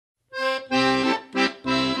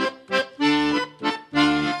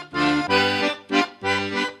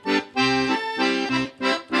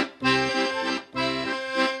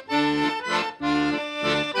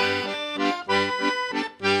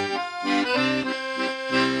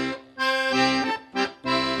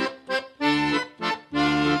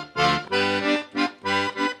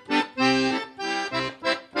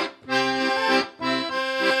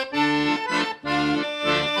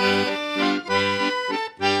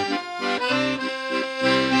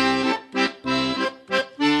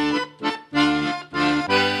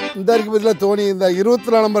இருக்கு பதிலாக தோணி இந்த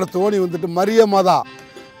 24 நம்பர் தோணி வந்துட்டு மரியமாதா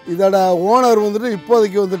இதோட ஓனர் வந்துட்டு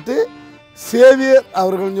இப்போதைக்கு வந்துட்டு சேவியர்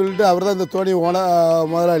அவர்கள்னு சொல்லிட்டு அவர் தான் இந்த தோணி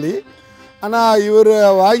முதலாளி. ஆனால் இவர்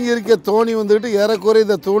வாங்கியிருக்க தோணி வந்துட்டு ஏறக்குறைய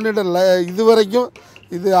இந்த தோணியோட இது வரைக்கும்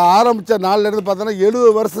இது ஆரம்பித்த நாள்லேருந்து பார்த்தோன்னா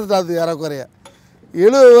 70 வருஷத்துக்கு அது ஏறக்குறைய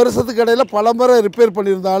 70 வருஷத்துக்கு இடையில் பல முறை ரிப்பேர்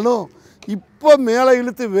பண்ணியிருந்தாலும் இப்போ மேலே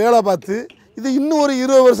இழுத்து வேலை பார்த்து இது இன்னும் ஒரு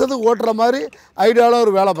 20 வருஷத்துக்கு ஓட்டுற மாதிரி ஐடியாவில்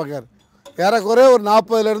ஒரு வேலை பார்க்காரு. ஏறக்குறைய ஒரு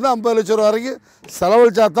 40,000 to 50 லட்சம் ரூபா வரைக்கும்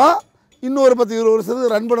செலவழிச்சா தான் இன்னும் ஒரு 10-20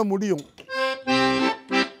 வருஷத்துக்கு ரன் பண்ண முடியும்.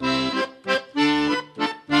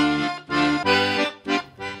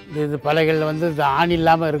 இது பலைகளில் வந்து இது ஆணி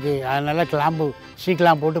இல்லாமல் இருக்குது, அதனால் கிளாம்பு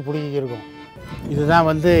சீக்கிரம் போட்டு பிடிச்சிருக்கும். இதுதான்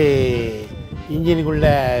வந்து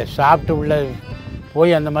இன்ஜினுக்குள்ளே சாப்பிட்டு உள்ளே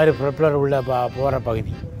போய் அந்த மாதிரி ப்ரொப்பலர் உள்ளே போகிற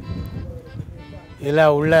பகுதி. இதில்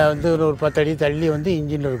உள்ளே வந்து ஒரு 10 அடி தள்ளி வந்து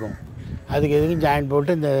இன்ஜின் இருக்கும். அதுக்கு எதுக்கும் ஜாயின்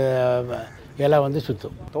போட்டு இந்த இலை வந்து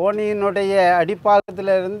சுற்றும். தோணியினுடைய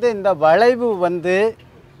அடிப்பாகத்திலிருந்து இந்த வளைவு வந்து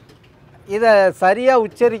இதை சரியாக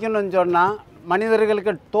உச்சரிக்கணும்னு சொன்னால்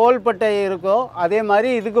மனிதர்களுக்கு தோள்பட்டை இருக்கோ அதே மாதிரி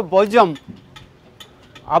இதுக்கு பொஜம்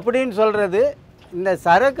அப்படின்னு சொல்கிறது. இந்த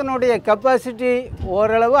சரக்கினுடைய கெப்பாசிட்டி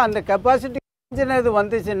ஓரளவு அந்த கெப்பாசிட்டி இது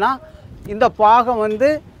வந்துச்சுன்னா இந்த பாகம் வந்து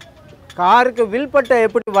காருக்கு வில்பட்டை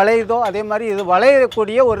எப்படி வளையுதோ அதே மாதிரி இது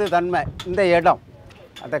வளையக்கூடிய ஒரு தன்மை. இந்த இடம்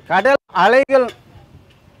அந்த கடல் அலைகள்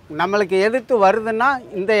நம்மளுக்கு எதிர்த்து வருதுன்னா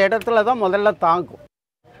இந்த இடத்துல தான் முதல்ல தாங்கும்.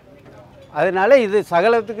 அதனால இது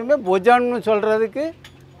சகலத்துக்குமே புஜம்னு சொல்கிறதுக்கு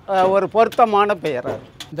ஒரு பொருத்தமான பெயர்.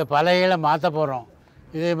 இந்த பலைகளை மாற்ற போகிறோம்.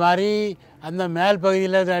 இதே மாதிரி அந்த மேல்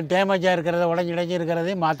பகுதியில் டேமேஜாக இருக்கிறத உடஞ்சி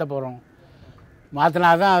இருக்கிறதையும் மாற்ற போகிறோம்.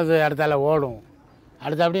 மாற்றினா தான் அது அடுத்தால ஓடும்.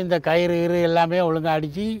 அடுத்தபடி இந்த கயிறு எல்லாமே ஒழுங்காக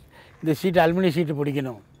அடித்து இந்த சீட்டு அலுமினியம் சீட்டு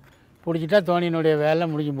பிடிக்கணும். பிடிச்சிட்டா தோணியினுடைய வேலை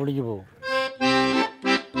முடிஞ்சு போகும்.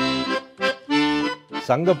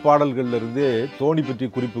 சங்க பாடல்கள்லேருந்து தோணி பற்றிய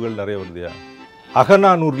குறிப்புகள் நிறைய வருதுயா.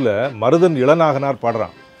 அகநானூரில் மருதன் இளநாகனார்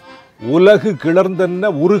பாடுறான். உலகு கிளர்ந்தென்ன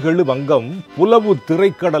உருகெழு வங்கம் புலவு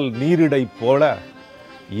திரைக்கடல் நீரிடை போல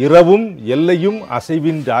இரவும் எல்லையும்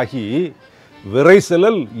அசைவின்றாகி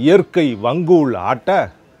விரைசலல் இயற்கை வங்கூழ் ஆட்ட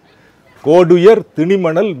கோடுயர்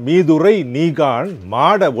திணிமணல் மீதுரை நீகான்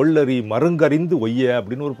மாட ஒள்ளரி மருங்கறிந்து ஒய்ய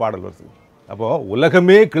அப்படின்னு ஒரு பாடல் வருது. அப்போது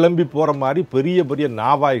உலகமே கிளம்பி போகிற மாதிரி பெரிய பெரிய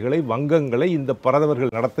நாவாய்களை வங்கங்களை இந்த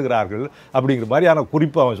பரதவர்கள் நடத்துகிறார்கள் அப்படிங்கிற மாதிரியான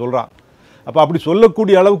குறிப்பு அவன் சொல்கிறான். அப்போ அப்படி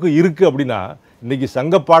சொல்லக்கூடிய அளவுக்கு இருக்குது அப்படின்னா இன்றைக்கி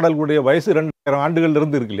சங்க பாடல்களுடைய வயசு 2000 ஆண்டுகள்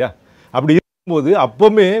இருந்து இருக்கு இல்லையா? அப்படி இருக்கும்போது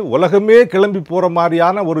அப்போவுமே உலகமே கிளம்பி போகிற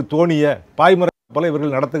மாதிரியான ஒரு தோணியை பாய்மர கப்பலை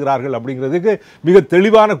இவர்கள் நடத்துகிறார்கள் அப்படிங்கிறதுக்கு மிக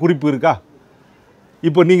தெளிவான குறிப்பு இருக்கா?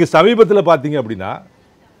 இப்போ நீங்கள் சமீபத்தில் பார்த்தீங்க அப்படின்னா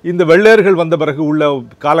இந்த வெள்ளையர்கள் வந்த பிறகு உள்ள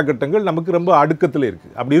காலகட்டங்கள் நமக்கு ரொம்ப அடுக்கத்தில்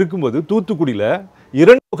இருக்குது. அப்படி இருக்கும்போது தூத்துக்குடியில்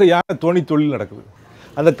 2 வகையான தோணி தொழில் நடக்குது.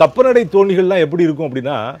 அந்த கப்பநடை தோணிகள்லாம் எப்படி இருக்கும்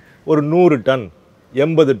அப்படின்னா ஒரு 100 டன்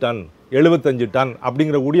 80 டன் 75 டன்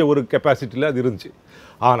அப்படிங்கிற கூடிய ஒரு கெப்பாசிட்டியில் அது இருந்துச்சு.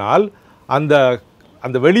 ஆனால் அந்த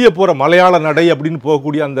அந்த வெளியே போகிற மலையாள நடை அப்படின்னு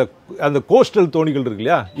போகக்கூடிய அந்த அந்த கோஸ்டல் தோணிகள் இருக்கு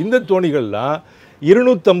இல்லையா, இந்த தோணிகள்லாம்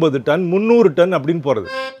 250 டன் 300 டன் அப்படின்னு போகிறது.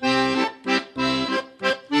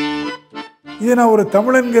 இதை நான் ஒரு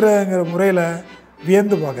தமிழன்கிற முறையில்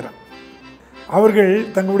வியந்து பார்க்குறேன். அவர்கள்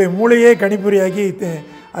தங்களுடைய மூளையே கணிப்பொறியாக்கி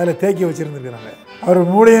அதில் தேக்கி வச்சுருந்துருக்கிறாங்க. அவர்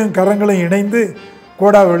மூளையும் கரங்களும் இணைந்து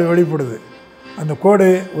கோடாக வெளிப்படுது. அந்த கோடு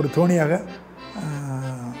ஒரு தோணியாக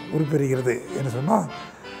உருப்பெறுகிறது என்று சொன்னால்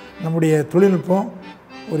நம்முடைய தொழில்நுட்பம்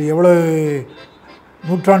ஒரு எவ்வளவு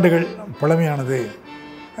நூற்றாண்டுகள் பழமையானது,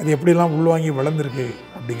 அது எப்படிலாம் உள்வாங்கி வளர்ந்துருக்கு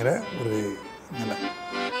அப்படிங்கிற ஒரு நிலை.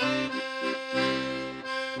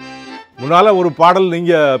 முன்னால் ஒரு பாடல்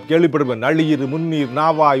நீங்கள் கேள்விப்படுவேன். நளியிரு முன்னீர்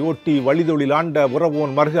நாவாய் ஓட்டி வழிதொழில் ஆண்ட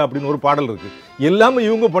உறவோன் மருக அப்படின்னு ஒரு பாடல் இருக்குது. எல்லாமே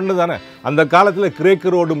இவங்க பண்ணு தானே. அந்த காலத்தில்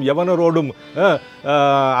கிரேக்கரோடும் யவனரோடும்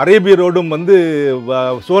அரேபியரோடும் வந்து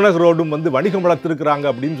சோனகரோடும் வந்து வணிகம் வளர்த்துருக்குறாங்க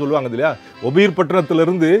அப்படின்னு சொல்லுவாங்க இல்லையா. ஒபீர்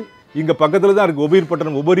பட்டணத்திலிருந்து இங்கே பக்கத்தில் தான் இருக்குது ஒபீர்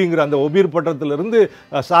பட்டணம். ஒபரிங்கிற அந்த ஒபீர் பட்டணத்திலிருந்து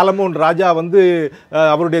சாலமோன் ராஜா வந்து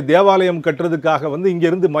அவருடைய தேவாலயம் கட்டுறதுக்காக வந்து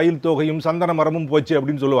இங்கேருந்து மயில் தொகையும் சந்தன மரமும் போச்சு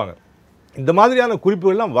அப்படின்னு சொல்லுவாங்க. இந்த மாதிரியான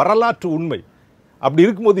குறிப்புகள்லாம் வரலாற்று உண்மை. அப்படி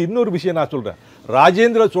இருக்கும்போது இன்னொரு விஷயம் நான் சொல்கிறேன்.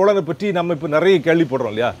 ராஜேந்திர சோழனை பற்றி நம்ம இப்போ நிறைய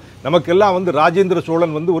கேள்விப்படுறோம் இல்லையா. நமக்கெல்லாம் வந்து ராஜேந்திர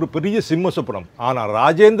சோழன் வந்து ஒரு பெரிய சிம்ம சொப்பனம். ஆனால்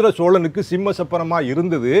ராஜேந்திர சோழனுக்கு சிம்ம சொப்பனமாக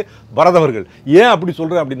இருந்தது பரதவர்கள். ஏன் அப்படி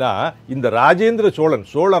சொல்கிறேன் அப்படின்னா, இந்த ராஜேந்திர சோழன்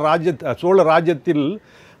சோழ ராஜ்யத்தில்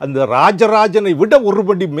அந்த ராஜராஜனை விட ஒரு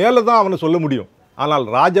படி மேலே தான் அவனை சொல்ல முடியும். ஆனால்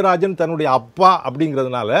ராஜராஜன் தன்னுடைய அப்பா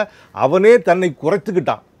அப்படிங்கிறதுனால அவனே தன்னை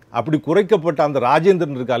குறைத்துக்கிட்டான். அப்படி குறைக்கப்பட்ட அந்த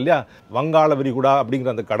ராஜேந்திரன் இருக்கா இல்லையா, வங்காள விரிகுடா அப்படிங்கிற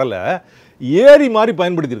அந்த கடலை ஏரி மாதிரி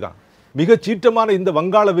பயன்படுத்தியிருக்கான். மிகச் சீற்றமான இந்த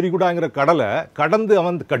வங்காள விரிகுடாங்கிற கடலை கடந்து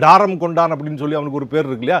அவன் கடாரம் கொண்டான் அப்படின்னு சொல்லி அவனுக்கு ஒரு பேர்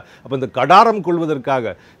இருக்கு இல்லையா? அப்போ இந்த கடாரம்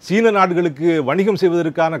கொள்வதற்காக, சீன நாடுகளுக்கு வணிகம்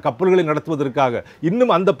செய்வதற்கான கப்பல்களை நடத்துவதற்காக,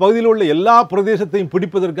 இன்னும் அந்த பகுதியில் உள்ள எல்லா பிரதேசத்தையும்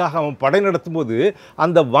பிடிப்பதற்காக அவன் படை நடத்தும் போது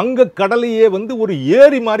அந்த வங்க கடலையே வந்து ஒரு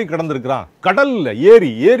ஏரி மாதிரி கடந்திருக்கிறான். கடல் இல்லை,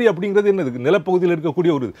 ஏரி. ஏரி அப்படிங்கிறது என்னது? நிலப்பகுதியில்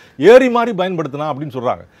இருக்கக்கூடிய ஒரு ஏரி மாதிரி பயன்படுத்தினான் அப்படின்னு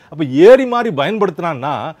சொல்றாங்க. அப்போ ஏரி மாதிரி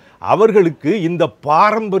பயன்படுத்தினான்னா அவர்களுக்கு இந்த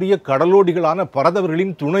பாரம்பரிய கடலோடிகளான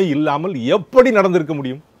பரதவர்களின் துணை இல்லாமல் எப்படி நடந்திருக்க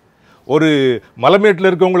முடியும்? ஒரு மலைமேட்டில்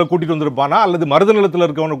இருக்கவங்களை கூட்டிட்டு வந்திருப்பானா, அல்லது மருத நிலத்தில்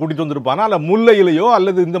இருக்கவங்களை கூட்டிட்டு வந்திருப்பானா, அல்ல முல்லையிலையோ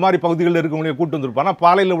அல்லது இந்த மாதிரி பகுதிகளில் இருக்கவங்களே கூட்டு வந்திருப்பானா,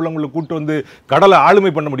 பாலையில் உள்ளவங்களை கூட்டு வந்து கடலை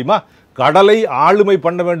ஆளுமை பண்ண முடியுமா? கடலை ஆளுமை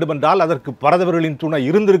பண்ண வேண்டும் என்றால் அதற்கு பரதவர்களின் துணை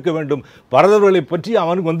இருந்திருக்க வேண்டும். பரதவர்களை பற்றி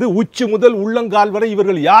அவனுக்கு வந்து உச்சி முதல் உள்ளங்கால் வரை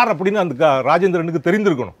இவர்கள் யார் அப்படின்னு அந்த ராஜேந்திரனுக்கு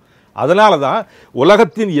தெரிந்திருக்கணும். அதனால தான்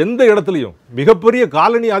உலகத்தின் எந்த இடத்துலையும் மிகப்பெரிய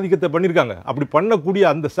காலனி ஆதிக்கத்தை பண்ணியிருக்காங்க. அப்படி பண்ணக்கூடிய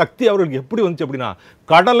அந்த சக்தி அவர்களுக்கு எப்படி வந்துச்சு அப்படின்னா,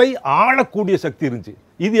 கடலை ஆளக்கூடிய சக்தி இருந்துச்சு.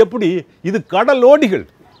 இது எப்படி? இது கடலோடிகள்.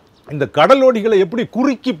 இந்த கடலோடிகளை எப்படி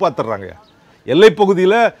குறுக்கி பார்த்துடுறாங்க?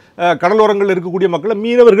 எல்லைப்பகுதியில் கடலோரங்களில் இருக்கக்கூடிய மக்களை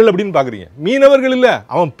மீனவர்கள் அப்படின்னு பார்க்குறீங்க. மீனவர்கள் இல்லை,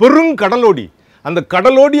 அவன் பெருங்கடலோடி. அந்த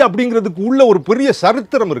கடலோடி அப்படிங்கிறதுக்கு உள்ள ஒரு பெரிய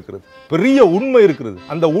சரித்திரம் இருக்கிறது, பெரிய உண்மை இருக்கிறது.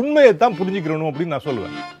 அந்த உண்மையை தான் புரிஞ்சுக்கிறணும் அப்படின்னு நான்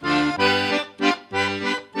சொல்லுவேன்.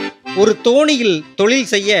 ஒரு தோணியில் தொழில்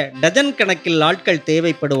செய்ய டஜன் கணக்கில் ஆட்கள்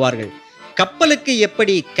தேவைப்படுவார்கள். கப்பலுக்கு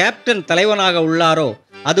எப்படி கேப்டன் தலைவனாக உள்ளாரோ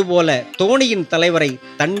அதுபோல தோணியின் தலைவரை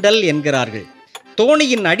தண்டல் என்கிறார்கள்.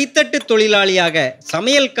 தோணியின் அடித்தட்டு தொழிலாளியாக,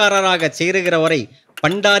 சமையல்காரராக சேருகிறவரை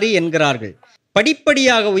பண்டாரி என்கிறார்கள்.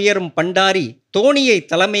 படிப்படியாக உயரும் பண்டாரி தோணியை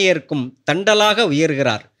தலைமையேற்கும் தண்டலாக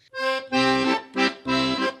உயர்கிறார்.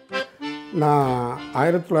 நான்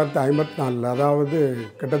 1954 அதாவது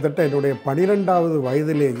கிட்டத்தட்ட என்னுடைய 12வது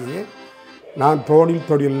வயதிலேயே நான் தோணி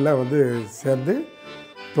தொழிலில் வந்து சேர்ந்து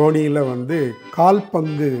தோணியில் வந்து கால்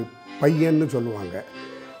பங்கு பையன்னு சொல்லுவாங்க,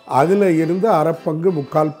 அதில் இருந்து அரைப்பங்கு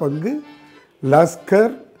முக்கால் பங்கு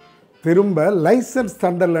லஸ்கர், திரும்ப லைசன்ஸ்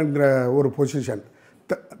தண்டல்ங்கிற ஒரு பொசிஷன்.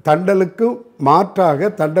 தண்டலுக்கு மாற்றாக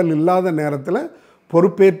தண்டல் இல்லாத நேரத்தில்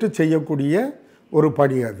பொறுப்பேற்று செய்யக்கூடிய ஒரு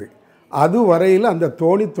பணி அது. அது வரையில் அந்த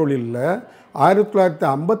தோணி தொழிலில்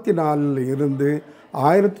 1954 இருந்து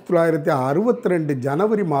 1962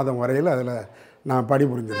 ஜனவரி மாதம் வரையில் அதில் நான்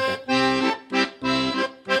பணிபுரிஞ்சிருக்கேன்.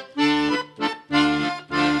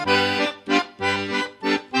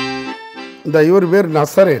 இந்த இவர் பேர்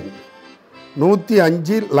நசரேன்,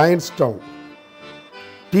 105 லயன்ஸ் டவுன்,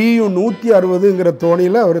 TU 160ங்கிற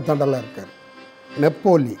தோணியில் அவர் தண்டலாக இருக்கார்.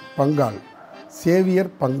 Napoli Bengal,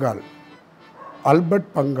 Xavier Bengal,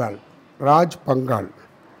 Albert Bengal, Raj Bengal,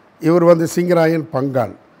 இவர் வந்து சிங்கராயன்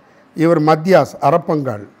பங்கால், இவர் மத்தியாஸ்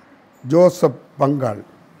அறப்பங்கால், ஜோசப் பங்கால்,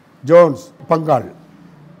 ஜோன்ஸ் பங்கால்,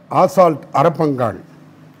 ஆசால்ட் அறப்பங்கால்,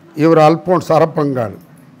 இவர் அல்போன்ஸ் அறப்பங்கால்,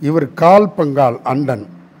 இவர் கால் பங்கால் அண்டன்,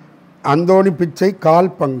 அந்தோணி பிச்சை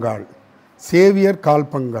கால் பங்கால், சேவியர் கால்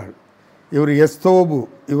பங்கால், இவர் எஸ்தோபு,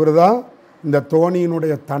 இவர் தான் இந்த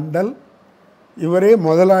தோணியினுடைய தண்டல், இவரே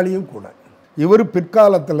முதலாளியும் கூட. இவர்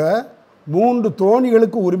பிற்காலத்தில் 3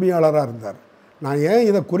 தோணிகளுக்கு உரிமையாளராக இருந்தார். நான் ஏன்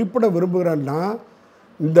இதை குறிப்பிட விரும்புகிறேன்னா,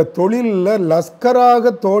 இந்த தொழிலில்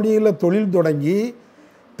லஸ்கராக தோணியில் தொழில் தொடங்கி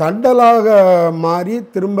தண்டலாக மாறி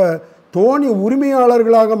திரும்ப தோணி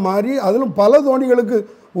உரிமையாளர்களாக மாறி அதிலும் பல தோணிகளுக்கு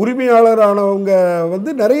உரிமையாளரானவங்க வந்து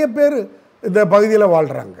நிறைய பேர் இந்த பகுதியில்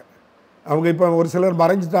வாழ்கிறாங்க. அவங்க இப்போ ஒரு சிலர்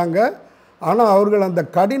மறைஞ்சிட்டாங்க. ஆனால் அவர்கள் அந்த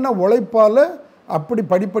கடின உழைப்பால் அப்படி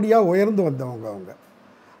படிப்படியாக உயர்ந்து வந்தவங்க.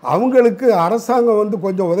 அவங்களுக்கு அரசாங்கம் வந்து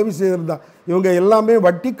கொஞ்சம் உதவி செய்திருந்தா. இவங்க எல்லாமே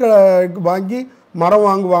வட்டிக்கு வாங்கி மரம்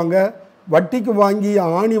வாங்குவாங்க, வட்டிக்கு வாங்கி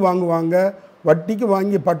ஆணி வாங்குவாங்க, வட்டிக்கு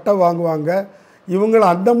வாங்கி பட்டை வாங்குவாங்க. இவங்களை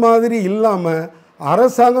அந்த மாதிரி இல்லாமல்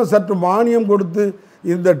அரசாங்கம் சற்று மானியம் கொடுத்து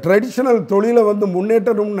இந்த ட்ரெடிஷ்னல் தொழிலை வந்து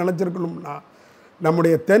முன்னேற்றணும்னு நினச்சிருக்கணும்னா,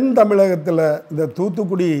 நம்முடைய தென் தமிழகத்தில் இந்த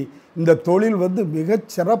தூத்துக்குடி இந்த தொழில் வந்து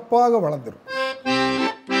மிகச் சிறப்பாக வளர்ந்துருக்கும்.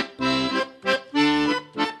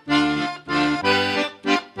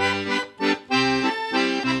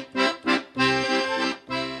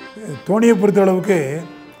 தோணியை பொறுத்தளவுக்கு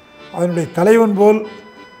அதனுடைய தலைவன் போல்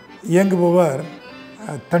இயங்குபவர்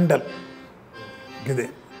தண்டல்.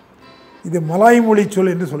 இது மலாய் மொழி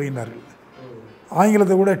சொல் என்று சொல்கின்றார்கள்.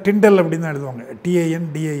 ஆங்கிலத்தை கூட டிண்டல் அப்படின்னு தான் எழுதுவாங்க,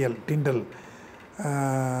 TANDAL டிண்டல்.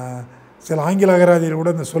 சில ஆங்கில அகராதியில் கூட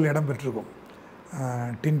இந்த சொல் இடம் பெற்றிருக்கும்,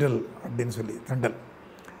 டிண்டல் அப்படின்னு சொல்லி தண்டல்.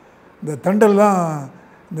 இந்த தண்டல் தான்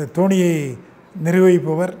இந்த தோணியை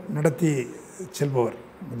நிர்வகிப்பவர், நடத்தி செல்பவர்.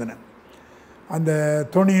 முதன அந்த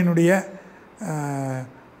தோணியினுடைய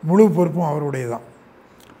முழு பொறுப்பும் அவருடைய தான்.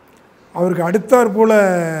 அவருக்கு அடுத்தாற் போல்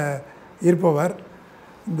இருப்பவர்,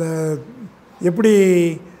 இந்த எப்படி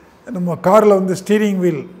நம்ம காரில் வந்து ஸ்டீரிங்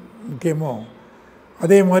வீல் முக்கியமோ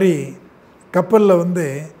அதே மாதிரி கப்பலில் வந்து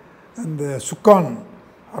அந்த சுக்கான்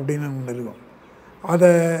அப்படின்னு ஒன்று இருக்கும்.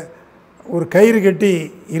 அதை ஒரு கயிறு கட்டி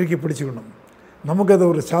இறுக்கி பிடிச்சிக்கணும். நமக்கு அது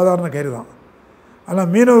ஒரு சாதாரண கயிறு தான். ஆனால்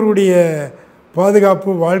மீனவர்களுடைய பாதுகாப்பு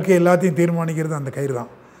வாழ்க்கை எல்லாத்தையும் தீர்மானிக்கிறது அந்த கயிறு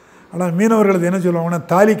தான். ஆனால் மீனவர்கள் அது என்ன சொல்லுவாங்கன்னா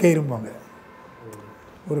தாலி கயிறும்பாங்க.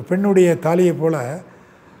 ஒரு பெண்ணுடைய தாலியை போல்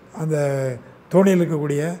அந்த தோணியில்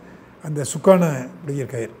இருக்கக்கூடிய அந்த சுக்கானை பிடிக்கிற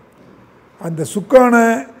கயிறு. அந்த சுக்கானை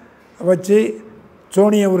வச்சு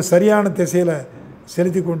தோணியை ஒரு சரியான திசையில்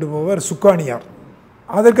செலுத்தி கொண்டு போவார் சுக்கானியார்.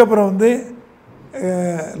 அதுக்கப்புறம் வந்து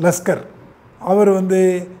லஸ்கர், அவர் வந்து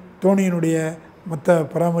தோணியினுடைய மற்ற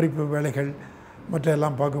பராமரிப்பு வேலைகள் மற்ற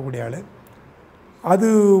எல்லாம் பார்க்கக்கூடிய ஆள். அது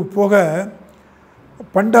போக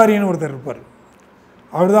பண்டாரின்னு ஒருத்தர் இருப்பார்.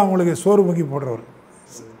 அவர் தான் அவங்களுக்கு சோறு பொங்கி போடுறவர்,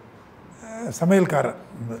 சமையல்காரர்.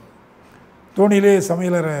 தோணியிலே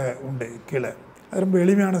சமையலறை உண்டு கீழே. அது ரொம்ப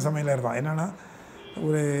எளிமையான சமையலறை தான். என்னென்னா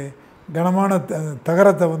ஒரு கனமான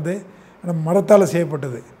தகரத்தை வந்து மரத்தால்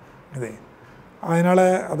செய்யப்பட்டது இது. அதனால்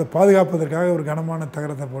அதை பாதுகாப்பதற்காக ஒரு கனமான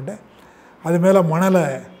தகரத்தை போட்டு அது மேலே மணலை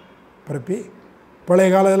பரப்பி, பழைய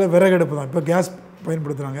காலத்தில் விறகு அடுப்பு தான், இப்போ கேஸ்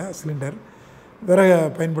பயன்படுத்துகிறாங்க, சிலிண்டர், விறகை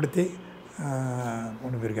பயன்படுத்தி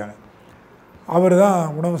கொண்டு போயிருக்காங்க. அவர் தான்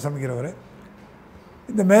உணவு சமைக்கிறவர்.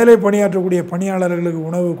 இந்த மேலே பணியாற்றக்கூடிய பணியாளர்களுக்கு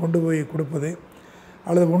உணவு கொண்டு போய் கொடுப்பது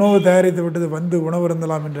அல்லது உணவு தயாரித்து விட்டது வந்து உணவு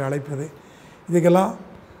இருந்தலாம் என்று அழைப்பது, இதுக்கெல்லாம்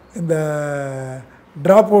இந்த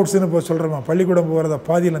ட்ராப் அவுட்ஸ்னு இப்போ சொல்கிறோமா, பள்ளிக்கூடம் போகிறத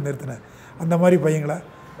பாதியில் நிறுத்தினேன், அந்த மாதிரி பையங்களை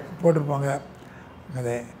போட்டிருப்பாங்க.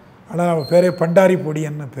 அதே ஆனால் அவன் பேரே பண்டாரி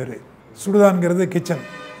பொடியன்னு பேர். சுடுதான்கிறது கிச்சன்,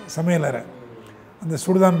 சமையலறை. அந்த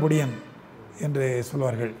சுடுதான் பொடியன் என்று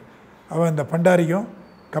சொல்வார்கள். அவன் இந்த பண்டாரிக்கும்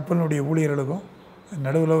கப்பலினுடைய ஊழியர்களுக்கும்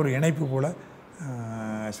நடுவில் ஒரு இணைப்பு போல்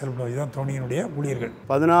செயல்படுவது தான் தோணியினுடைய ஊழியர்கள்.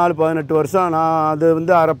 14-18 வருஷம் நான் அது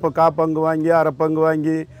வந்து காப்பங்கு வாங்கி, அரைப்பங்கு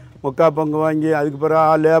வாங்கி, முக்காப்பங்கு வாங்கி, அதுக்கு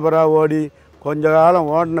பிறகு லேபராக ஓடி கொஞ்ச காலம்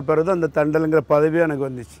ஓடின பிறகு தான் அந்த தண்டலுங்கிற பதவி எனக்கு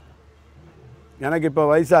வந்துச்சு. எனக்கு இப்போ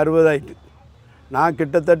வயசு 60 ஆகிட்டு. நான்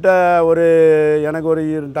கிட்டத்தட்ட எனக்கு ஒரு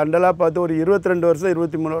தண்டலாக பார்த்து ஒரு 22 வருஷம்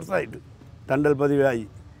 23 வருஷம் ஆகிட்டு தண்டல் பதவி ஆகி.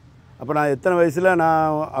 அப்போ நான் எத்தனை வயசில்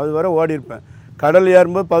நான் அது வரை ஓடிருப்பேன். கடல்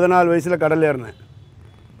ஏறும்போது 14 வயசில் கடல் ஏறினேன்.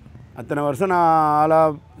 அத்தனை வருஷம் நான்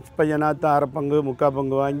ஆளாக பையனாத்த அரைப்பங்கு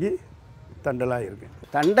முக்காப்பங்கு வாங்கி தண்டலாக இருக்கேன்.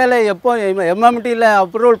 தண்டலை எப்போ எம்எம்டியில்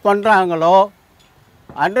அப்ரூவல் பண்ணுறாங்களோ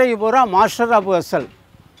அன்றைக்கு பூரா மாஸ்டர் ஆஃப் வெசல்.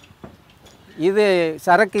 இது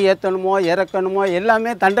சரக்கு ஏற்றணுமோ இறக்கணுமோ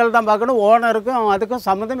எல்லாமே தண்டல் தான் பார்க்கணும். ஓனருக்கும் அதுக்கும்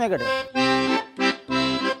சம்மந்தமே கிடையாது.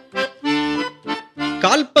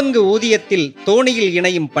 கால்பங்கு ஊதியத்தில் தோணியில்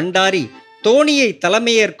இணையும் பண்டாரி தோணியை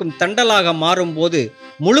தலைமையேற்கும் தண்டலாக மாறும்போது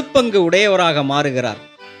முழுப்பங்கு உடையவராக மாறுகிறார்.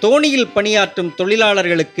 தோணியில் பணியாற்றும்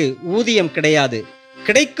தொழிலாளர்களுக்கு ஊதியம் கிடையாது,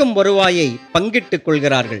 கிடைக்கும் வருவாயை பங்கிட்டுக்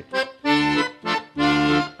கொள்கிறார்கள்.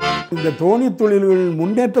 இந்த தோணி தொழில்கள்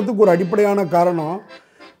முன்னேற்றத்துக்கு ஒரு அடிப்படையான காரணம்,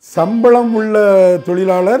 சம்பளம் உள்ள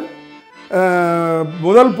தொழிலாளர்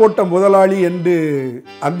முதல் போட்ட முதலாளி என்று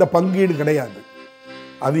அந்த பங்கீடு கிடையாது.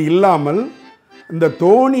 அது இல்லாமல் இந்த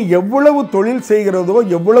தோணி எவ்வளவு தொழில் செய்கிறதோ,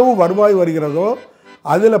 எவ்வளவு வருவாய் வருகிறதோ,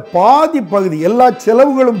 அதில் பாதி பகுதி எல்லா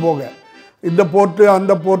செலவுகளும் போக, இந்த போர்ட்டு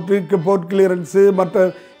அந்த போர்ட்டு போர்ட் கிளியரன்ஸு மற்ற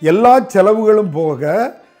எல்லா செலவுகளும் போக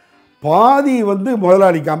பாதி வந்து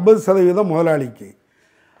முதலாளிக்கு, 50% முதலாளிக்கு.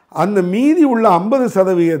 அந்த மீதி உள்ள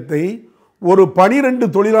 50%ஐ ஒரு 12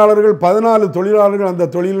 தொழிலாளர்கள் 14 தொழிலாளர்கள் அந்த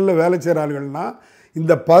தொழிலில் வேலை செய்கிறார்கள்னா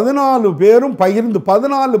இந்த 14 பேரும்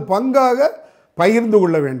 14 பங்காக பகிர்ந்து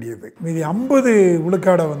கொள்ள வேண்டியது. மீதி 50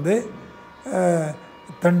 விழுக்காடை வந்து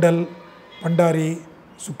தண்டல், பண்டாரி,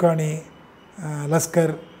 சுக்கானி,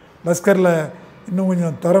 லஸ்கரில் இன்னும்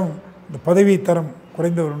கொஞ்சம் தரம், இந்த பதவி தரம்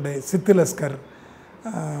குறைந்தவர் உண்டு, சித்து லஸ்கர்,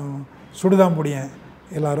 சுடுதாம்புடியன்,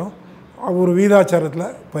 எல்லாரும் ஒரு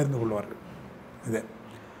வீதாச்சாரத்தில் பகிர்ந்து கொள்வார்கள். இது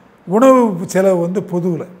உணவு செலவு வந்து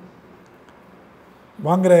பொதுவில்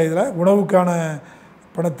வாங்குகிற இதில் உணவுக்கான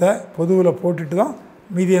பணத்தை பொதுவில் போட்டுட்டு தான்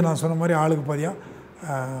மீதியை நான் சொன்ன மாதிரி ஆளுக்கு பாதியாக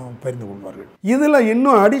பகிர்ந்து கொள்வார்கள். இதில்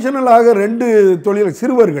இன்னும் அடிஷனலாக 2 தொழில்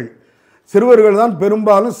சிறுவர்கள் தான்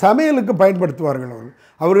பெரும்பாலும் சமையலுக்கு பயன்படுத்துவார்கள்.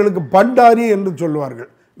 அவர்களுக்கு பண்டாரி என்று சொல்லுவார்கள்.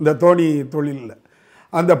 இந்த தோணி தொழிலில்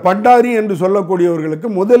அந்த பண்டாரி என்று சொல்லக்கூடியவர்களுக்கு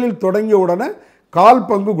முதலில் தொடங்கிய உடனே 1/4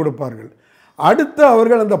 பங்கு கொடுப்பார்கள். அடுத்து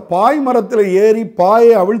அவர்கள் அந்த பாய் மரத்தில் ஏறி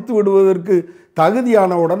பாயை அவிழ்த்து விடுவதற்கு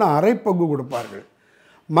தகுதியான உடனே 1/2 பங்கு கொடுப்பார்கள்.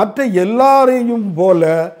 மற்ற எல்லாரையும் போல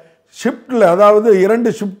ஷிஃப்டில், அதாவது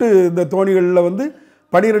 2 ஷிஃப்ட்டு இந்த தோணிகளில் வந்து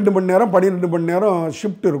 12 மணி நேரம்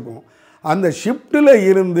ஷிஃப்ட் இருக்கும். அந்த ஷிஃப்ட்டில்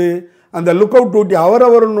இருந்து அந்த லுக் அவுட் டியூட்டி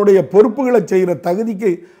அவரவருடைய பொறுப்புகளை செய்கிற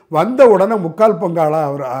தகுதிக்கு வந்த உடனே 3/4 பங்காளாக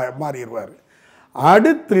அவர் மாறிடுவார்.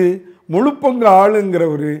 அடுத்து முழுப்பங்கு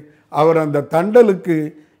ஆளுங்கிறவர், அவர் அந்த தண்டலுக்கு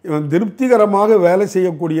இவன் திருப்திகரமாக வேலை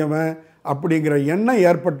செய்யக்கூடியவன் அப்படிங்கிற எண்ணம்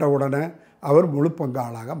ஏற்பட்ட உடனே அவர் முழுப்பங்கு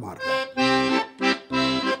ஆளாக மாறுவார்.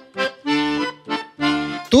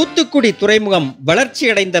 தூத்துக்குடி துறைமுகம்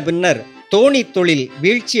வளர்ச்சியடைந்த பின்னர் தோணி தொழில்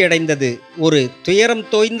வீழ்ச்சியடைந்தது ஒரு துயரம்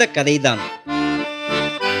தோய்ந்த கதைதான்.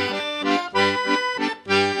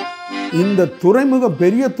 இந்த துறைமுகம்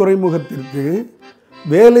பெரிய துறைமுகத்திற்கு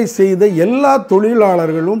வேலை செய்த எல்லா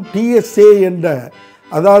தொழிலாளர்களும் டிஎஸ்ஏ என்ற,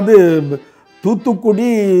 அதாவது தூத்துக்குடி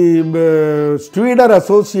ஸ்ட்ரீடர்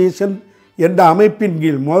அசோசியேஷன் என்ற அமைப்பின்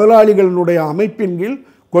கீழ், முதலாளிகளினுடைய அமைப்பின் கீழ்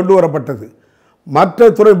கொண்டு வரப்பட்டது.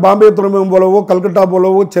 மற்ற பாம்பே துறைமுகம் போலவோ கல்கட்டா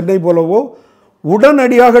போலவோ சென்னை போலவோ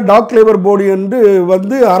உடனடியாக டாக் லேபர் போர்டு என்று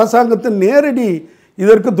வந்து அரசாங்கத்தின் நேரடி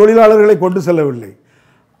இதற்கு தொழிலாளர்களை கொண்டு செல்லவில்லை.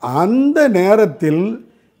 அந்த நேரத்தில்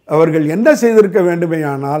அவர்கள் என்ன செய்திருக்க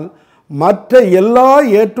வேண்டுமேயானால், மற்ற எல்லா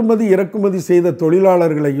ஏற்றுமதி இறக்குமதி செய்த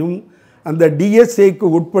தொழிலாளர்களையும் அந்த டிஎஸ்ஏக்கு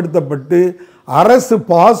உட்படுத்தப்பட்டு அரசு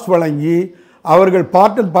பாஸ் வழங்கி அவர்கள்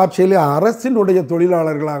பார்ட் அண்ட் பார்ஷியலி அரசினுடைய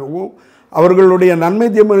தொழிலாளர்களாகவும் அவர்களுடைய நன்மை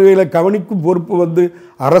தீமைகளை கவனிக்கும் பொறுப்பு வந்து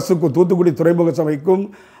அரசுக்கு, தூத்துக்குடி துறைமுக சபைக்கும்,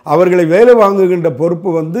 அவர்களை வேலை வாங்குகின்ற பொறுப்பு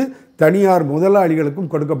வந்து தனியார் முதலாளிகளுக்கும்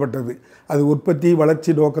கொடுக்கப்பட்டது. அது உற்பத்தி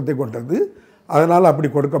வளர்ச்சி நோக்கத்தை கொண்டது, அதனால்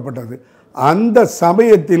அப்படி கொடுக்கப்பட்டது. அந்த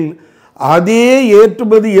சமயத்தில் அதே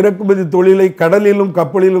ஏற்றுமதி இறக்குமதி தொழிலை கடலிலும்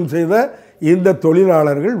கப்பலிலும் செய்த இந்த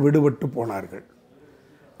தொழிலாளர்கள் விடுபட்டு போனார்கள்.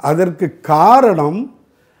 அதற்கு காரணம்,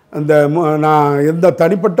 நான் எந்த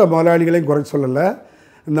தனிப்பட்ட முதலாளிகளையும் குறை சொல்லலை,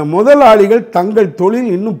 இந்த முதலாளிகள் தங்கள் தொழில்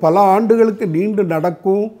இன்னும் பல ஆண்டுகளுக்கு நீண்டு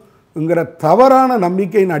நடக்கும்ங்கிற தவறான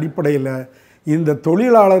நம்பிக்கையின் அடிப்படையில் இந்த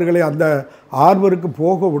தொழிலாளர்களை அந்த ஆர்வருக்கு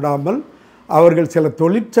போக விடாமல் அவர்கள் சில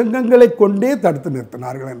தொழிற்சங்கங்களை கொண்டே தடுத்து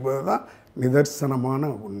நிறுத்தினார்கள் என்பதுதான் நிதர்சனமான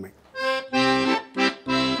உண்மை.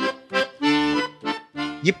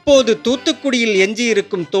 இப்போது தூத்துக்குடியில்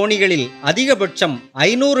எஞ்சியிருக்கும் தோணிகளில் அதிகபட்சம்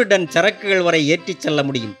 500 டன் சரக்குகள் வரை ஏற்றிச் செல்ல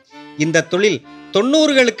முடியும். இந்த தொழில்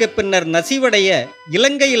 90களுக்கு பின்னர் நசிவடைய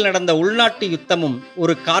இலங்கையில் நடந்த உள்நாட்டு யுத்தமும்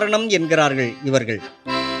ஒரு காரணம் என்கிறார்கள் இவர்கள்.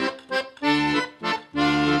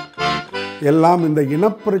 எல்லாம் இந்த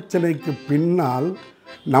இனப்பிரச்சனைக்கு பின்னால்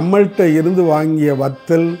நம்மள்கிட்ட இருந்து வாங்கிய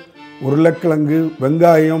வத்தல், உருளைக்கிழங்கு,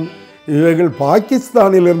 வெங்காயம் இவைகள்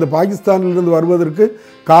பாகிஸ்தானிலிருந்து வருவதற்கு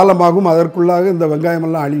காலமாகும். அதற்குள்ளாக இந்த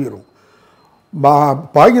வெங்காயமெல்லாம் அழிவிடும்.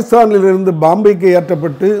 பாகிஸ்தானிலிருந்து பாம்பேக்கு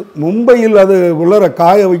ஏற்றப்பட்டு மும்பையில் அது உலர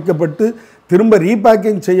காய வைக்கப்பட்டு திரும்ப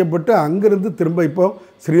ரீபேக்கிங் செய்யப்பட்டு அங்கிருந்து திரும்ப இப்போ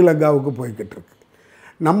ஸ்ரீலங்காவுக்கு போய்கிட்டு இருக்கு.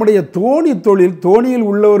 நம்முடைய தோணி தொழில், தோணியில்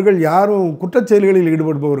உள்ளவர்கள் யாரும் குற்றச்செயல்களில்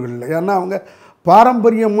ஈடுபடுபவர்கள் இல்லை. ஏன்னா அவங்க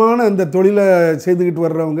பாரம்பரியமான அந்த தொழிலை செய்துக்கிட்டு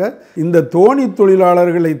வர்றவங்க. இந்த தோணி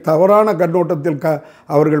தொழிலாளர்களை தவறான கண்ணோட்டத்தில்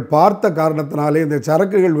அவர்கள் பார்த்த காரணத்தினாலே இந்த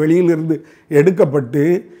சரக்குகள் வெளியிலிருந்து எடுக்கப்பட்டு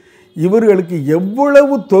இவர்களுக்கு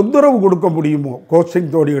எவ்வளவு தொந்தரவு கொடுக்க முடியுமோ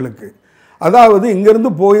கோஸ்டிங் தோணிகளுக்கு. அதாவது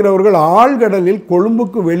இங்கிருந்து போகிறவர்கள் ஆழ்கடலில்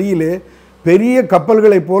கொழும்புக்கு வெளியிலே பெரிய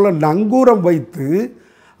கப்பல்களைப் போல நங்கூரம் வைத்து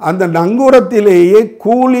அந்த நங்கூரத்திலேயே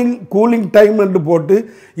கூலிங் டைம் என்று போட்டு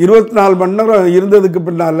 24 மணி நேரம் இருந்ததுக்கு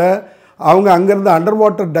பின்னால் அவங்க அங்கேருந்து அண்டர்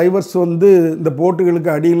வாட்டர் டைவர்ஸ் வந்து இந்த போட்டுகளுக்கு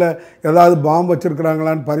அடியில் ஏதாவது பாம்பு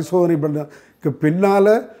வச்சுருக்கிறாங்களான்னு பரிசோதனை பண்ணதுக்கு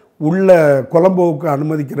பின்னால் உள்ள கொலம்போவுக்கு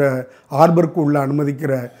அனுமதிக்கிற, ஹார்பருக்கு உள்ள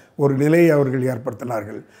அனுமதிக்கிற ஒரு நிலையை அவர்கள்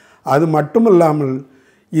ஏற்படுத்தினார்கள். அது மட்டுமல்லாமல்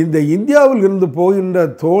இந்த இந்தியாவில் இருந்து போகின்ற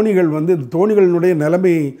தோணிகள் வந்து, இந்த தோணிகளினுடைய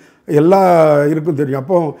நிலைமை எல்லாம் இருக்கும் தெரியும்.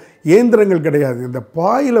 அப்போ இயந்திரங்கள் கிடையாது. இந்த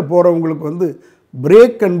பாயில் போகிறவங்களுக்கு வந்து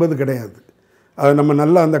பிரேக் என்பது கிடையாது. அது நம்ம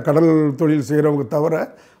நல்லா அந்த கடல் தொழில் செய்கிறவங்க தவிர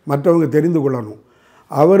மற்றவங்க தெரிந்து கொள்ளணும்.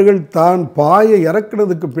 அவர்கள் தான் பாயை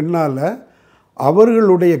இறக்குனதுக்கு பின்னால்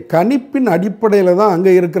அவர்களுடைய கணிப்பின் அடிப்படையில் தான்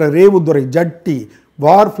அங்கே இருக்கிற ரேவுத்துறை, ஜட்டி,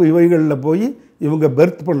 வார்ஃப் இவைகளில் போய் இவங்க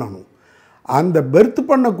பெர்த் பண்ணணும். அந்த பெர்த்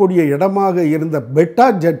பண்ணக்கூடிய இடமாக இருந்த பெட்டா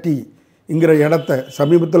ஜட்டிங்கிற இடத்த,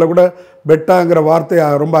 சமீபத்தில் கூட பெட்டாங்கிற வார்த்தை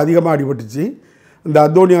ரொம்ப அதிகமாக அடிபட்டுச்சு. இந்த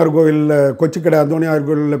அந்தோணியார் கோவிலில், கொச்சிக்கடை அந்தோணியார்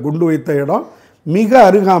கோவிலில் குண்டு வைத்த இடம் மிக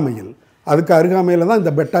அருகாமையில், அதுக்கு அருகாமையில் தான்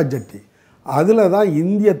இந்த பெட்டா ஜட்டி. அதில் தான்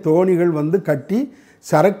இந்திய தோணிகள் வந்து கட்டி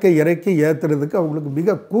சரக்கை இறக்கி ஏற்றுறதுக்கு அவங்களுக்கு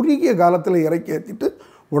மிக குறுகிய காலத்தில் இறக்கி ஏற்றிட்டு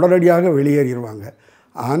உடனடியாக வெளியேறிடுவாங்க.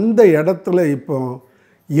 அந்த இடத்துல இப்போ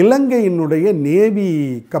இலங்கையினுடைய நேவி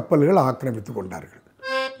கப்பல்கள் ஆக்கிரமித்து கொண்டார்கள்.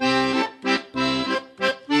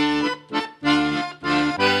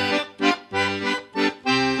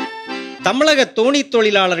 தமிழக தோணி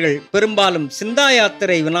தொழிலாளர்கள் பெரும்பாலும் சிந்தா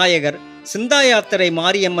யாத்திரை விநாயகர், சிந்தா யாத்திரை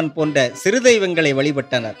மாரியம்மன் போன்ற சிறு தெய்வங்களை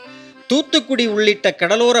வழிபட்டனர். தூத்துக்குடி உள்ளிட்ட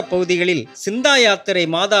கடலோர பகுதிகளில் சிந்தா யாத்திரை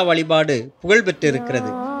மாதா வழிபாடு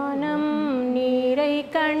புகழ்பெற்றிருக்கிறது.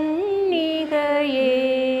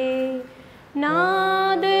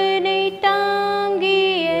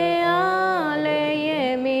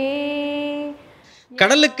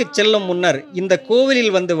 கடலுக்கு செல்லும் முன்னர் இந்த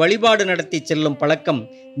கோவிலில் வந்து வழிபாடு நடத்தி செல்லும் பழக்கம்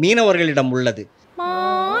மீனவர்களிடம் உள்ளது.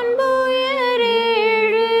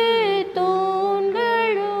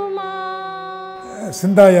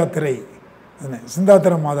 சிந்தா யாத்திரை இதனை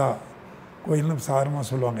சிந்தாத்திர மாதா கோயில்னு சாதாரணமாக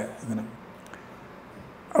சொல்லுவாங்க இதனை.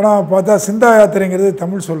 ஆனால் பார்த்தா சிந்தா யாத்திரைங்கிறது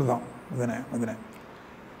தமிழ் சொல்லு தான். இதனை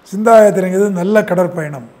சிந்தா யாத்திரைங்கிறது நல்ல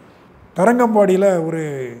கடற்பயணம். தரங்கம்பாடியில் ஒரு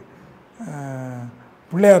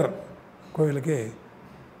பிள்ளையார் கோயிலுக்கு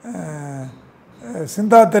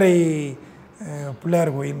சிந்தாத்திரை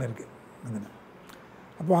பிள்ளையார் கோயில்னு இருக்குது. இதனை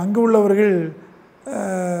அப்போ அங்கே உள்ளவர்கள்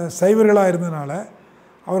சைவர்களாக இருந்ததுனால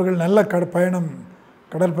அவர்கள் நல்ல கடல்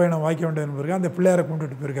பயணம் வாய்க்க வேண்டும் என்பதற்கு அந்த பிள்ளையாரை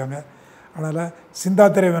கொண்டுட்டு போயிருக்காங்க. அதனால்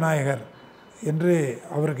சிந்தாத்திரை விநாயகர் என்று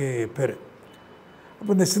அவருக்கு பேர்.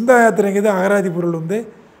 அப்போ இந்த சிந்தா யாத்திரைங்கிறது அகராதி பொருள் வந்து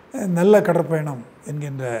நல்ல கடற்பயணம்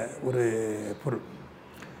என்கின்ற ஒரு பொருள்.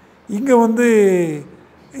 இங்கே வந்து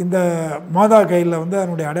இந்த மாதா கையில் வந்து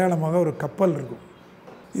அதனுடைய அடையாளமாக ஒரு கப்பல் இருக்கும்.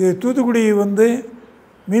 இது தூத்துக்குடி வந்து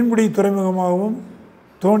மீன்பிடி துறைமுகமாகவும்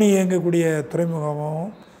தோணி இயங்கக்கூடிய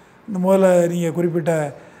துறைமுகமாகவும் இந்த முதல்ல நீங்கள் குறிப்பிட்ட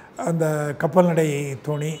அந்த கப்பல் நடை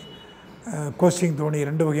தோணி, கோஸ்டிங் தோணி,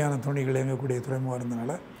 2 வகையான தோணிகள் இயங்கக்கூடிய துறைமுகம்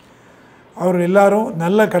இருந்தனால அவர்கள் எல்லாரும்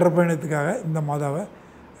நல்ல கடற்பயணத்துக்காக இந்த மாதாவை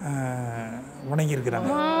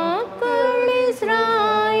வணங்கியிருக்கிறாங்க.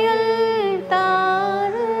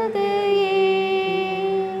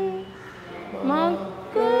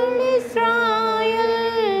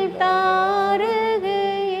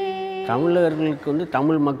 தமிழர்களுக்கு வந்து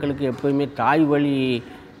தமிழ் மக்களுக்கு எப்போயுமே தாய் வழி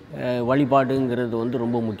வழிபாடுங்கிறது வந்து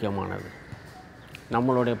ரொம்ப முக்கியமானது.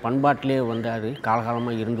 நம்மளுடைய பண்பாட்டிலே வந்து அது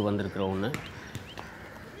காலகாலமாக இருந்து வந்திருக்கிற ஒன்று.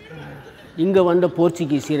 இங்கே வந்த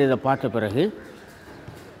போர்ச்சுகீசியர் இதை பார்த்த பிறகு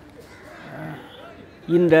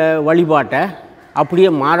இந்த வழிபாட்டை அப்படியே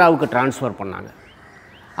மாதாவுக்கு ட்ரான்ஸ்ஃபர் பண்ணாங்க.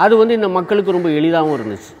 அது வந்து இந்த மக்களுக்கு ரொம்ப எளிதாகவும்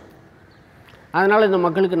இருந்துச்சு. அதனால் இந்த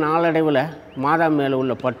மக்களுக்கு நாளடைவில் மாதா மேலே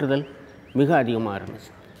உள்ள பற்றுதல் மிக அதிகமாக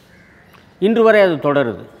இருந்துச்சு. இன்று வரை அது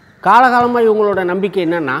தொடருது. காலகாலமாக இவங்களோட நம்பிக்கை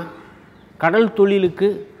என்னென்னா, கடல் தொழிலுக்கு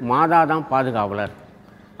மாதா தான் பாதுகாவலர்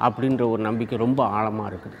அப்படின்ற ஒரு நம்பிக்கை ரொம்ப ஆழமாக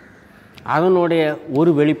இருக்குது. அதனுடைய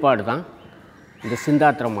ஒரு வெளிப்பாடு தான் இந்த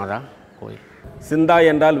சிந்தாத்திர மாதா கோயில். சிந்தா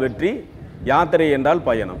என்றால் வெற்றி, யாத்திரை என்றால்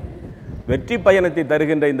பயணம். வெற்றி பயணத்தை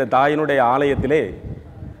தருகின்ற இந்த தாயினுடைய ஆலயத்திலே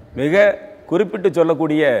மிக குறிப்பிட்டு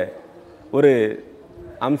சொல்லக்கூடிய ஒரு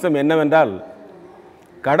அம்சம் என்னவென்றால்,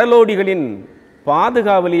 கடலோடிகளின்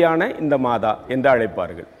பாதுகாவலியான இந்த மாதா என்று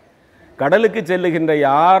அழைப்பார்கள். கடலுக்கு செல்லுகின்ற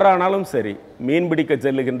யாரானாலும் சரி, மீன்பிடிக்க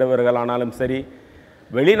செல்லுகின்றவர்களானாலும் சரி,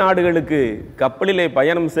 வெளிநாடுகளுக்கு கப்பலிலே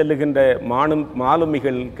பயணம் செல்லுகின்ற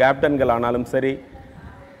மாலுமிகள், கேப்டன்கள் ஆனாலும் சரி,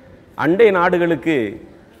 அண்டை நாடுகளுக்கு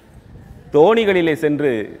தோணிகளிலே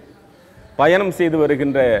சென்று பயணம் செய்து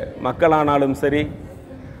வருகின்ற மக்களானாலும் சரி,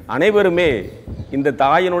 அனைவருமே இந்த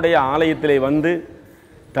தாயினுடைய ஆலயத்திலே வந்து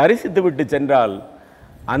தரிசித்துவிட்டு சென்றால்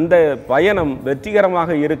அந்த பயணம்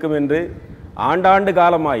வெற்றிகரமாக இருக்கும் என்று ஆண்டாண்டு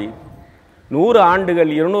காலமாய் 100 ஆண்டுகள்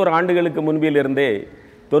 200 ஆண்டுகளுக்கு முன்பிலிருந்தே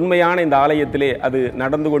தொன்மையான இந்த ஆலயத்திலே அது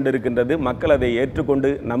நடந்து கொண்டிருக்கின்றது. மக்கள் அதை ஏற்றுக்கொண்டு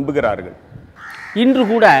நம்புகிறார்கள். இன்று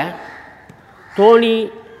கூட தோணி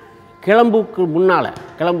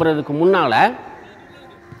கிளம்புறதுக்கு முன்னால்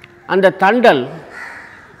அந்த தண்டல்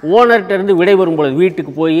ஓனர்கிட்டருந்து விடைபெறும் பொழுது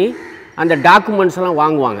வீட்டுக்கு போய் அந்த டாக்குமெண்ட்ஸ்லாம்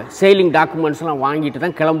வாங்குவாங்க. செயிலிங் டாக்குமெண்ட்ஸ்லாம் வாங்கிட்டு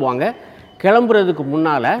தான் கிளம்புவாங்க. கிளம்புறதுக்கு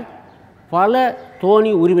முன்னால் பல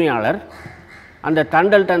தோணி உரிமையாளர் அந்த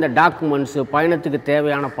தண்டல்கிட்ட அந்த டாக்குமெண்ட்ஸு, பயணத்துக்கு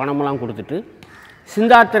தேவையான பணமெல்லாம் கொடுத்துட்டு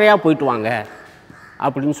சிந்தாத்திரையாக போயிட்டு வாங்க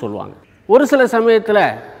அப்படின்னு சொல்லுவாங்க. ஒரு சில சமயத்தில்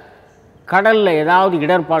கடலில் ஏதாவது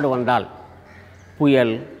இடர்பாடு வந்தால்,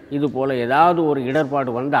 புயல் இது போல் ஏதாவது ஒரு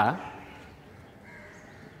இடர்பாடு வந்தால்,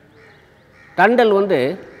 தண்டல் வந்து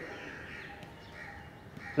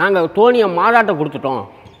நாங்கள் தோணியை மாதாட்ட கொடுத்துட்டோம்,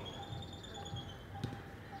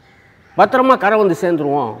 பத்திரமா கரை வந்து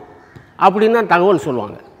சேர்ந்துருவோம் அப்படின்னு தான் தகவல்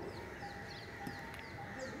சொல்லுவாங்க.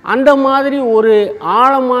 அந்த மாதிரி ஒரு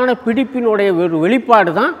ஆழமான பிடிப்பினுடைய ஒரு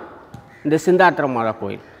வெளிப்பாடு தான் இந்த சிந்தாத்திர மாதா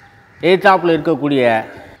கோயில். எதிர்த்தாப்பில் இருக்கக்கூடிய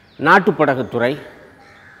நாட்டுப்படகுத்துறை,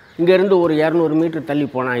 இங்கேருந்து ஒரு 200 மீட்டர் தள்ளி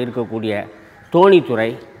போனால் இருக்கக்கூடிய தோணித்துறை,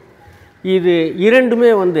 இது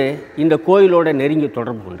இரண்டுமே வந்து இந்த கோயிலோட நெருங்கி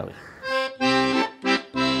தொடர்பு கொண்டவை.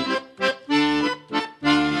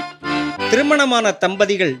 திருமணமான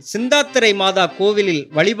தம்பதிகள் சிந்தாத்திரை மாதா கோவிலில்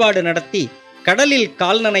வழிபாடு நடத்தி கடலில்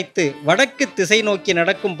கால் நனைத்து வடக்கு திசை நோக்கி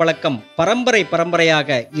நடக்கும் பழக்கம்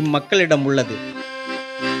பரம்பரையாக இம்மக்களிடம் உள்ளது.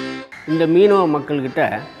 இந்த மீனவ மக்கள்கிட்ட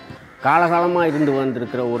காலகாலமாக இருந்து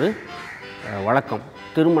வந்திருக்கிற ஒரு வழக்கம்,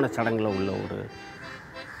 திருமண சடங்கில் உள்ள ஒரு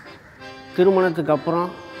திருமணத்துக்கு அப்புறம்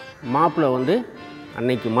மாப்பிள்ளை வந்து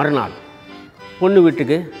அன்னைக்கு மறுநாள் பொண்ணு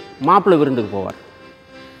வீட்டுக்கு மாப்பிள்ளை விருந்துக்கு போவார்.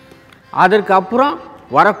 அதற்கு அப்புறம்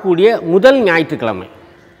வரக்கூடிய முதல் ஞாயிற்றுக்கிழமை,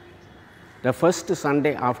 the first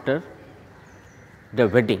Sunday after the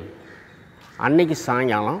wedding, அன்னைக்கு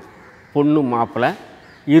சாயங்காலம் பொண்ணு மாப்பிள்ளை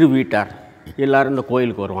இரு வீட்டார் எல்லோரும் இந்த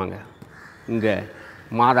கோயிலுக்கு வருவாங்க. இங்கே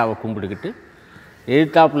மாதாவை கும்பிட்டுக்கிட்டு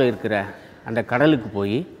எதிர்த்தாப்பில் இருக்கிற அந்த கடலுக்கு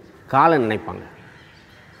போய் காலை நினைப்பாங்க.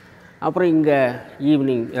 அப்புறம் இங்கே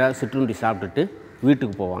ஈவினிங் ஏதாவது சிற்றுண்டி சாப்பிட்டுட்டு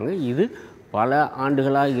வீட்டுக்கு போவாங்க. இது பல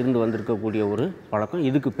ஆண்டுகளாக இருந்து வந்திருக்கக்கூடிய ஒரு பழக்கம்.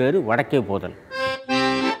 இதுக்கு பேர் வடக்கே போதல்.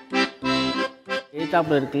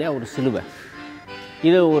 எதிர்த்தாப்பில் இருக்கு இல்லையா ஒரு சிலுவை,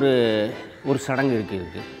 இது ஒரு சடங்கு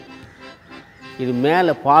இருக்குது. இது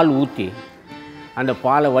மேலே பால் ஊற்றி அந்த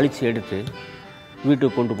பாலை வலித்து எடுத்து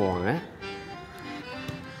வீட்டுக்கு கொண்டு போவாங்க.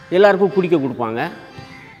 எல்லாருக்கும் குடிக்க கொடுப்பாங்க.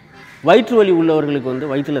 வயிற்று வலி உள்ளவர்களுக்கு வந்து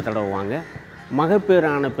வயிற்றில் தடவுவாங்க.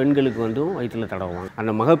 மகப்பேறான பெண்களுக்கு வந்து வயிற்றில் தடவுவாங்க.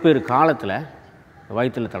 அந்த மகப்பேறு காலத்தில்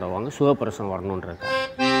வயிற்றில் தடவுவாங்க, சுகப்பிரசவம் வரணுன்றது.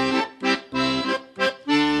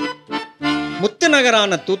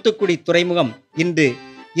 முத்துநகரான தூத்துக்குடி துறைமுகம் இன்று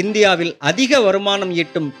இந்தியாவில் அதிக வருமானம்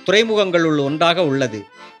ஈட்டும் துறைமுகங்களுள் ஒன்றாக உள்ளது.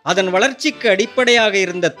 அதன் வளர்ச்சிக்கு அடிப்படையாக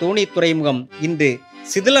இருந்த தோணி துறைமுகம் இன்று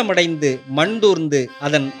சிதிலமடைந்து மண்தூர்ந்து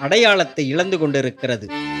அதன் அடையாளத்தை இழந்து கொண்டிருக்கிறது.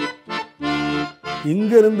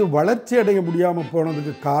 இங்கிருந்து வளர்ச்சி அடைய முடியாமல்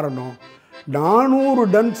போனதுக்கு காரணம் 400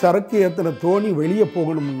 டன் சரக்கு ஏற்றின தோணி வெளியே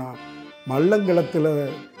போகணும்னா மல்லங்கலத்தில்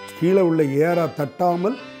கீழே உள்ள ஏரா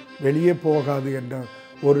தட்டாமல் வெளியே போகாது என்ற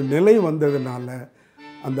ஒரு நிலை வந்ததுனால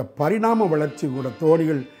அந்த பரிணாம வளர்ச்சி கூட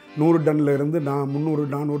தோணிகள் 100 டன்னில் இருந்து 300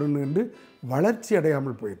 400 என்று வளர்ச்சி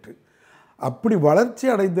அடையாமல் போயிட்டு, அப்படி வளர்ச்சி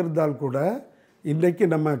அடைந்திருந்தால் கூட இன்றைக்கு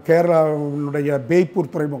நம்ம கேரளாவுடைய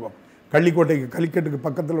பேய்ப்பூர் துறைமுகம் கள்ளிக்கட்டுக்கு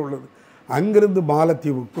பக்கத்தில் உள்ளது, அங்கிருந்து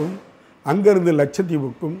மாலத்தீவுக்கும் அங்கிருந்து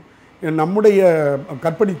லட்சத்தீவுக்கும் நம்முடைய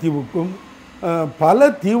கற்பனை தீவுக்கும் பல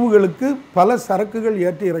தீவுகளுக்கு பல சரக்குகள்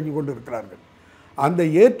ஏற்றி இறங்கி கொண்டு இருக்கிறார்கள். அந்த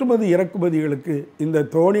ஏற்றுமதி இறக்குமதிகளுக்கு இந்த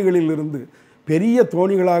தோணிகளிலிருந்து பெரிய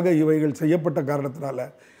தோணிகளாக இவைகள் செய்யப்பட்ட காரணத்தினால,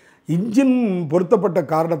 இன்ஜின் பொருத்தப்பட்ட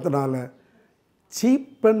காரணத்தினால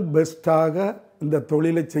சீப் அண்ட் பெஸ்ட்டாக இந்த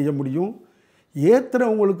தொழிலை செய்ய முடியும்.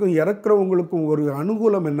 ஏற்றுறவங்களுக்கும் இறக்குறவங்களுக்கும் ஒரு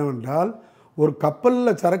அனுகூலம் என்னவென்றால், ஒரு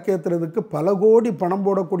கப்பலில் சரக்கு ஏற்றுறதுக்கு பல கோடி பணம்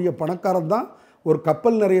போடக்கூடிய பணக்காரன் தான் ஒரு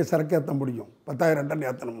கப்பல் நிறைய சரக்கு ஏற்ற முடியும், 10,000 டன்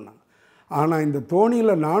ஏற்றணும்னா. ஆனால் இந்த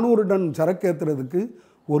தோணியில் 400 டன் சரக்கு ஏற்றுறதுக்கு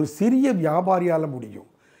ஒரு சிறிய வியாபாரியால் முடியும்.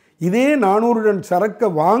 இதே 400 டன் சரக்கை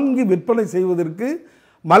வாங்கி விற்பனை செய்வதற்கு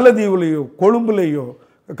மல்லதீவுலேயோ கொழும்புலேயோ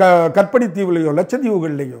கற்பனை தீவுலேயோ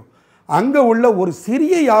லட்சத்தீவுகள்லேயோ அங்கே உள்ள ஒரு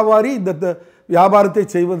சிறிய வியாபாரி இந்த வியாபாரத்தை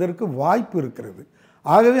செய்வதற்கு வாய்ப்பு இருக்கிறது.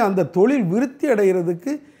 ஆகவே அந்த தொழில் விருத்தி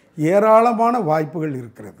அடைகிறதுக்கு ஏராளமான வாய்ப்புகள்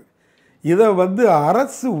இருக்கிறது. இதை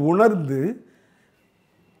அரசு உணர்ந்து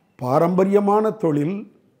பாரம்பரியமான தொழில்,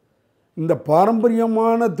 இந்த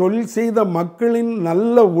பாரம்பரியமான தொழில் செய்த மக்களின்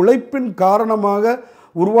நல்ல உழைப்பின் காரணமாக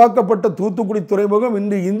உருவாக்கப்பட்ட தூத்துக்குடி துறைமுகம்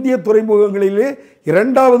இன்று இந்திய துறைமுகங்களிலே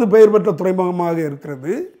 2வது பெயர் பெற்ற துறைமுகமாக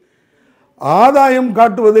இருக்கிறது. ஆதாயம்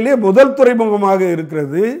காட்டுவதிலே முதல் துறைமுகமாக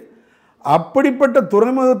இருக்கிறது. அப்படிப்பட்ட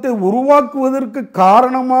துறைமுகத்தை உருவாக்குவதற்கு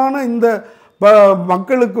காரணமான இந்த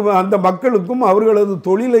அந்த மக்களுக்கும் அவர்களது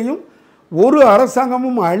தொழிலையும் ஒரு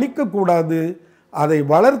அரசாங்கமும் அழிக்கக்கூடாது, அதை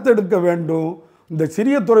வளர்த்தெடுக்க வேண்டும். இந்த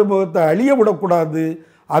சிறிய துறைமுகத்தை அழிய விடக்கூடாது,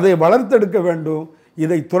 அதை வளர்த்தெடுக்க வேண்டும்.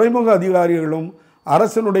 இதை துறைமுக அதிகாரிகளும்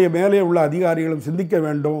அரசனுடைய மேலே உள்ள அதிகாரிகளும் சிந்திக்க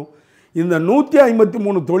வேண்டும். இந்த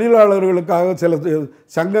 153 தொழிலாளர்களுக்காக சில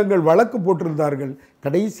சங்கங்கள் வழக்கு போட்டிருந்தார்கள்.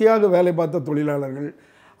 கடைசியாக வேலை பார்த்த தொழிலாளர்கள்,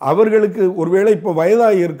 அவர்களுக்கு ஒருவேளை இப்போ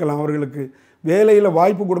வயதாகி இருக்கலாம், அவர்களுக்கு வேலையில்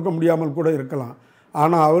வாய்ப்பு கொடுக்க முடியாமல் கூட இருக்கலாம்.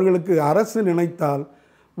 ஆனால் அவர்களுக்கு அரசு நினைத்தால்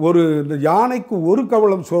இந்த யானைக்கு ஒரு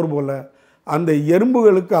கவளம் சோறு போல, அந்த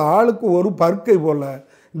எறும்புகளுக்கு ஆளுக்கு ஒரு பருக்கை போல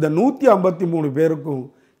இந்த 153 பேருக்கும்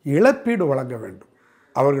இழப்பீடு வழங்க வேண்டும்.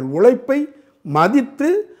 அவர்கள் உழைப்பை மதித்து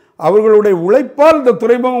அவர்களுடைய உழைப்பால் இந்த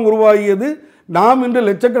துறைமுகம் உருவாகியது. நாம் இன்று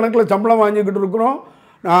லட்சக்கணக்கில் சம்பளம் வாங்கிக்கிட்டு இருக்கிறோம்,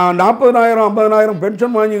 40,000 50,000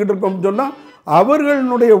 பென்ஷன் வாங்கிக்கிட்டு இருக்கோம்னு சொன்னால்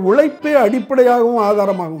அவர்களுடைய உழைப்பே அடிப்படையாகவும்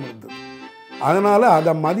ஆதாரமாகவும் இருந்தது. அதனால்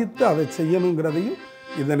அதை மதித்து அதை செய்யணுங்கிறதையும்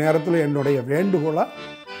இந்த நேரத்தில் என்னுடைய வேண்டுகோளாக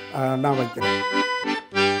நான் வைக்கிறேன்.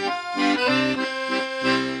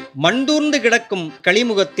 மண்டூர்ந்து கிடக்கும்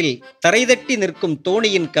களிமுகத்தில் தரைதட்டி நிற்கும்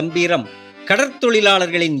தோணியின் கம்பீரம்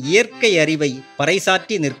கடற்தொழிலாளர்களின் இயற்கை அறிவை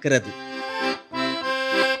பறைசாற்றி நிற்கிறது.